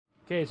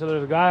Okay, so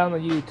there's a guy on the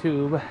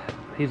YouTube,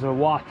 he's a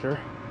watcher,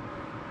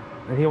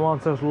 and he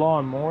wants this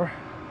lawnmower,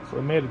 so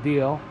we made a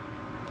deal.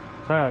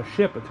 So I gotta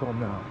ship it to him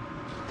now.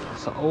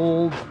 It's an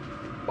old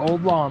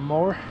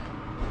lawnmower.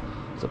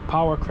 It's a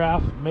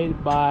Powercraft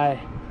made by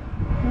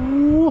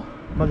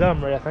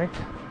Montgomery, I think.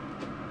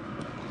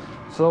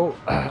 So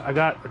I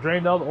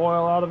drained all the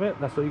oil out of it.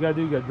 That's what you gotta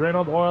do. You gotta drain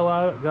all the oil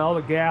out of it, got all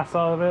the gas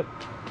out of it.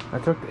 I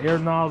took the air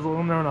nozzle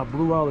in there and I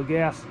blew all the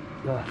gas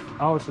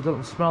out so it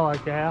doesn't smell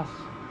like gas.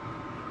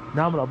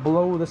 Now I'm gonna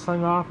blow this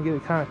thing off and get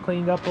it kind of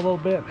cleaned up a little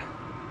bit.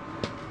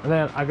 And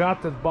then I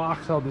got this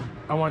box.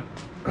 I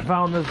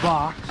found this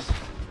box.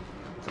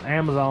 It's an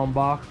Amazon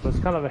box, but it's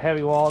kind of a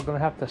heavy wall. I'm gonna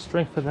have to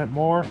strengthen it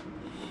more.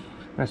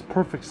 And it's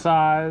perfect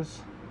size.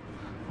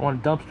 I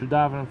went dumpster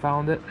diving and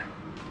found it.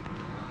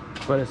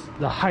 But it's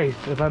the height.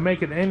 If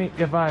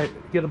I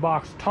get a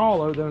box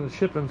taller, then the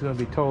shipping's gonna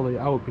be totally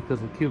out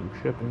because of cubic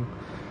shipping.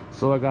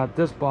 So I got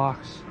this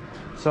box.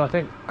 So I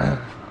think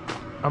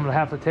I'm gonna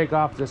have to take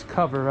off this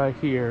cover right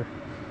here,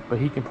 but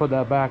he can put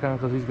that back on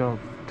because he's gonna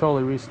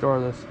totally restore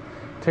this.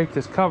 Take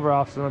this cover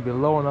off so it'll be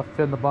low enough to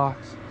fit in the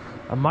box.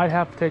 I might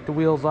have to take the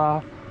wheels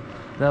off.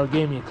 That'll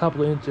give me a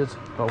couple of inches,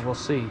 but we'll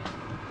see.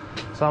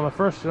 So I'm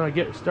first gonna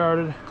get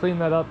started, clean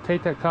that up,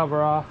 take that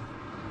cover off,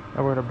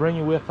 and we're gonna bring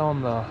you with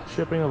on the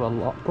shipping of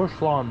a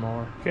push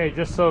lawnmower. Okay,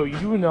 just so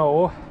you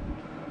know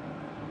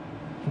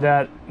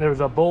that there's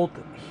a bolt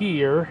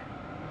here,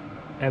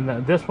 and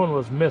then this one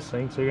was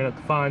missing, so you're gonna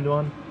have to find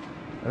one.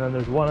 And then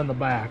there's one in the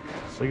back,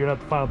 so you're gonna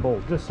have to find a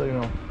bolt, just so you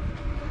know.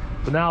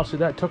 But now, see,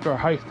 that took our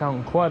height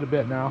down quite a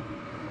bit now.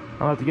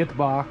 I'll have to get the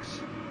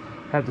box,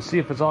 have to see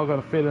if it's all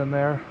gonna fit in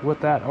there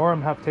with that, or I'm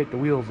gonna have to take the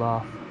wheels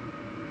off.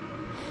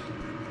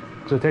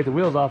 So take the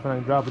wheels off and I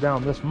can drop it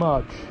down this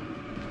much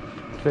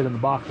to fit in the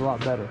box a lot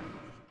better.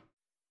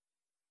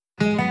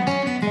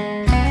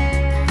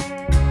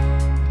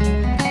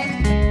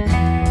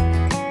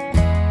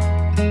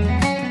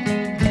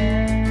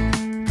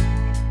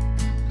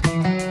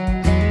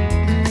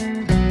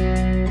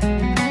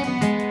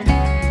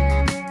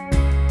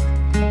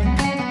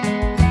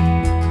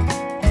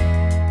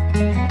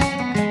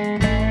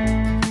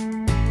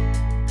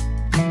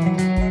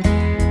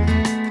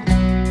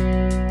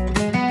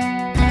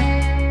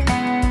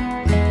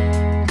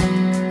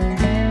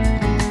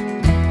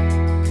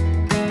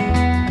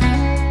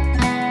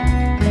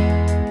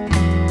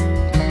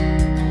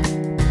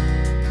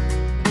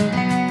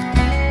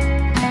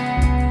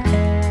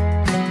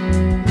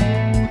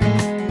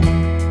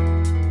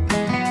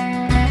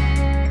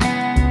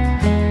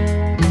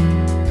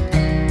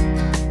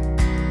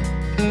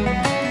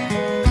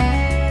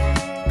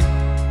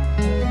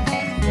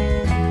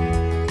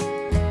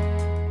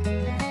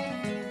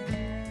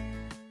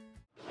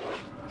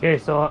 Okay,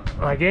 so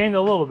I gained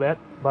a little bit,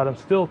 but I'm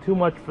still too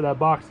much for that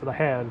box that I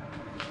had.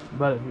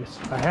 But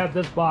I had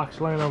this box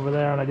laying over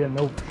there and I didn't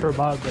know for sure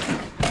about it,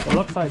 but it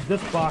looks like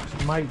this box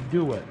might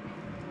do it.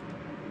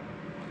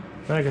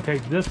 Then I can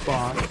take this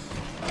box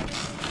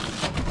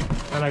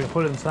and I can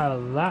put it inside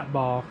of that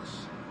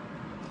box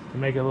to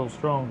make it a little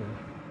stronger.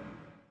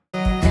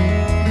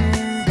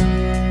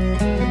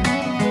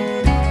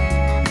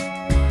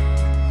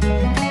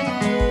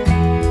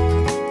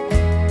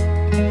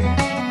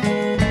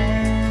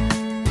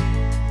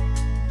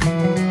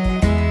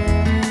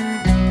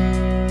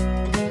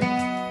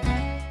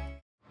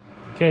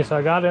 Okay, so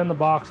I got it in the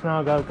box now.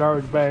 I got a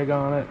garbage bag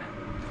on it.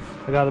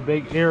 I got a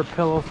big air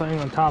pillow thing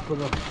on top of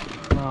the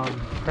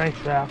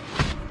crankshaft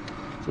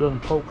so it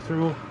doesn't poke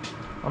through.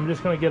 I'm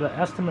just going to get an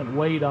estimate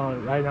weight on it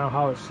right now,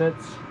 how it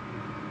sits.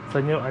 So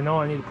I know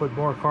I need to put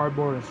more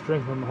cardboard and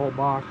strengthen the whole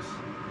box,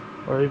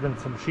 or even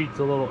some sheets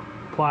of little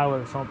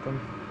plywood or something.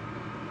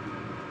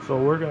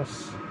 So we're going to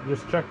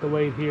just check the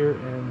weight here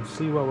and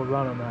see what we're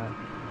running at,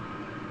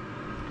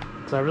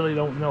 because I really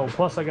don't know.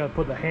 Plus I got to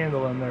put the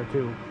handle in there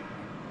too.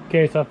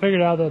 Okay, so I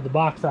figured out that the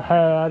box I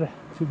had,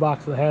 two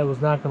boxes I had,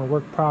 was not going to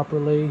work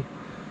properly,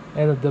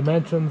 and the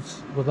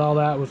dimensions with all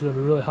that was going to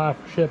be really high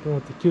for shipping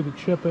with the cubic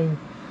shipping.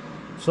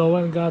 So I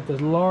went and got this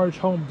large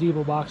Home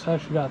Depot box. I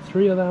actually got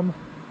 3 of them.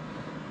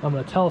 I'm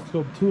going to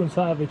telescope 2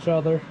 inside of each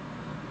other.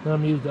 Then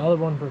I'm going to use the other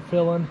one for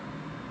filling,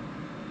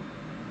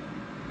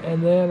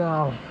 and then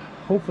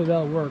hopefully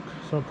that'll work.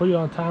 So I'll put you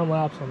on time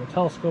lapse. I'm going to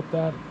telescope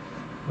that,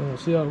 and we'll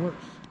see how it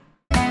works.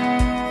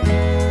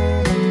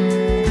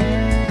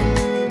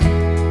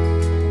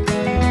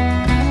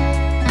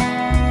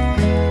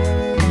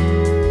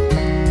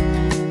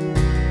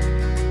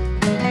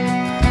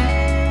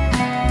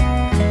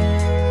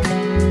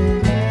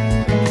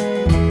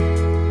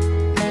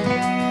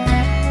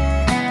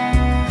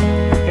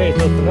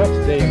 So it's the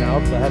next day now,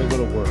 because I had to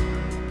go to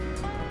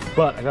work.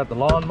 But I got the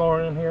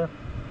lawnmower in here.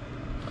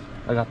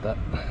 I got the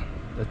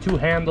 2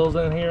 handles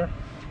in here.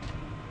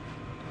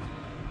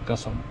 Got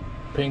some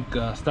pink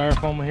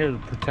styrofoam in here to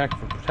protect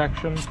for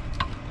protection.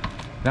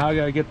 Now I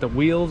gotta get the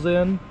wheels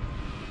in,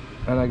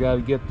 and I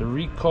gotta get the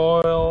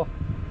recoil.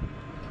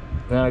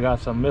 Then I got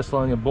some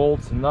miscellaneous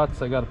bolts and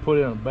nuts I gotta put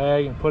in a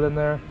bag and put in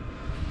there.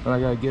 And I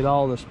gotta get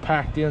all this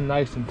packed in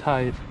nice and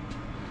tight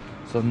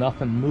so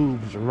nothing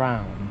moves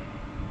around.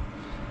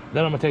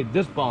 Then I'm gonna take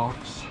this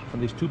box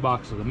from these 2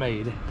 boxes I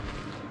made, and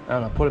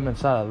I'm gonna put them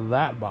inside of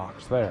that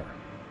box there.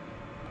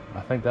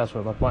 I think that's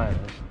what my plan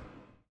is.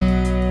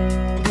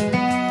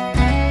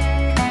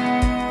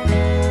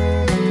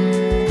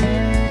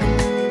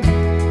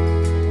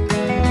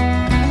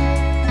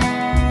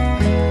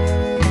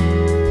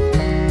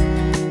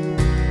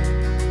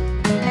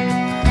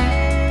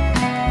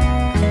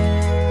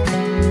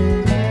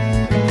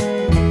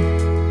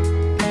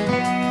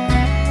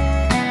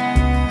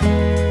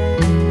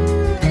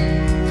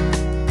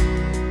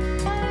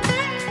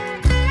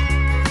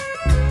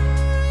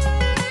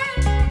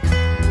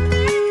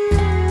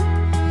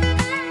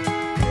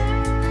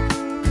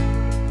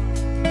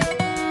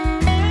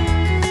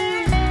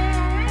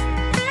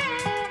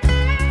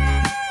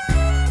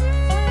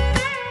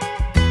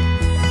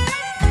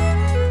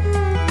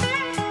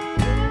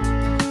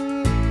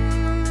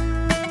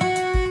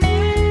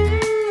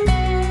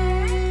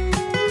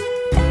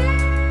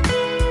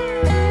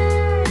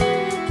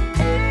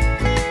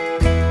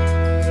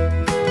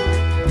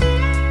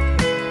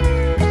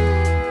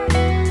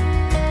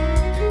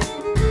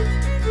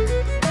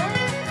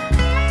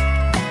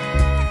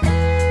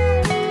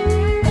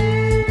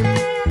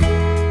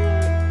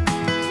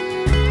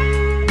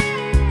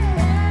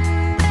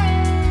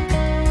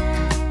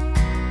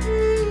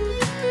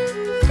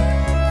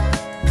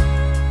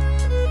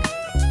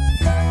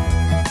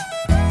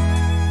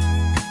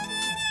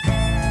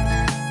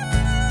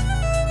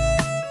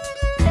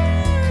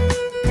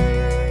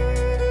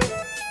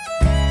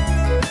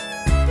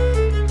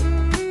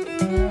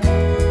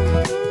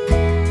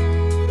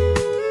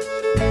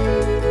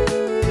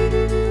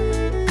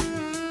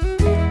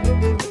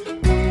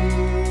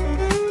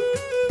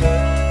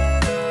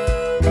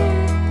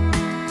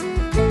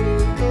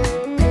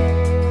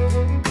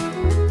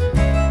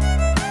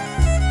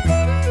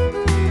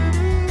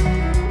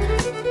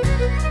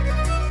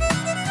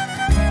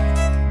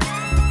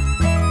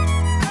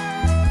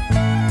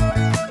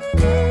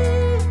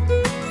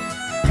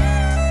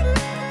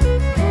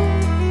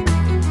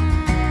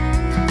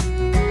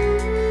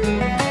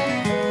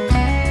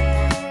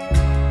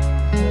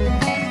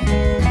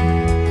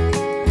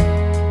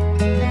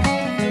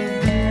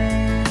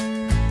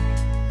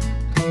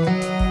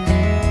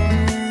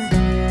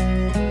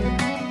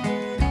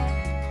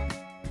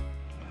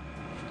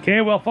 Okay,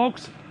 well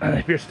folks,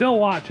 if you're still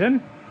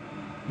watching,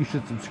 you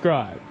should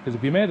subscribe, because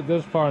if you made it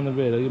this far in the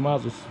video, you might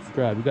as well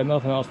subscribe. You got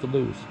nothing else to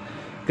lose.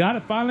 Got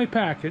it finally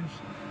packaged.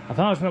 I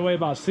thought it was going to weigh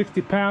about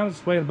 60 pounds.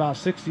 It's weighing about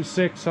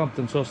 66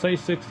 something, so say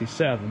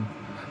 67.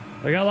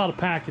 I got a lot of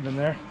packing in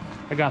there.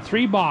 I got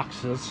 3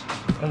 boxes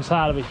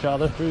inside of each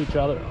other, through each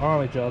other,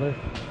 on each other.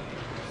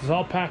 It's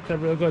all packed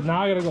up real good.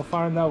 Now I gotta go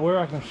find out where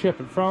I can ship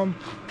it from.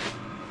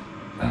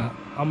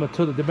 I'm gonna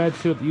to the dimension,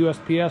 see what the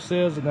USPS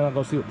is, and then I'll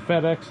go see what the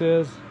FedEx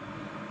is.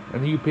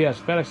 And the UPS,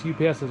 FedEx,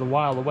 UPS is a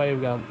while away. We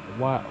got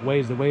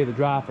ways away to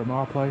drive from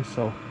our place.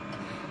 So,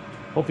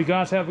 hope you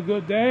guys have a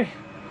good day.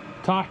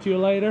 Talk to you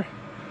later,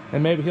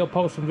 and maybe he'll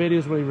post some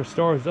videos where he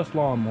restores this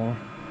lawnmower.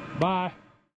 Bye.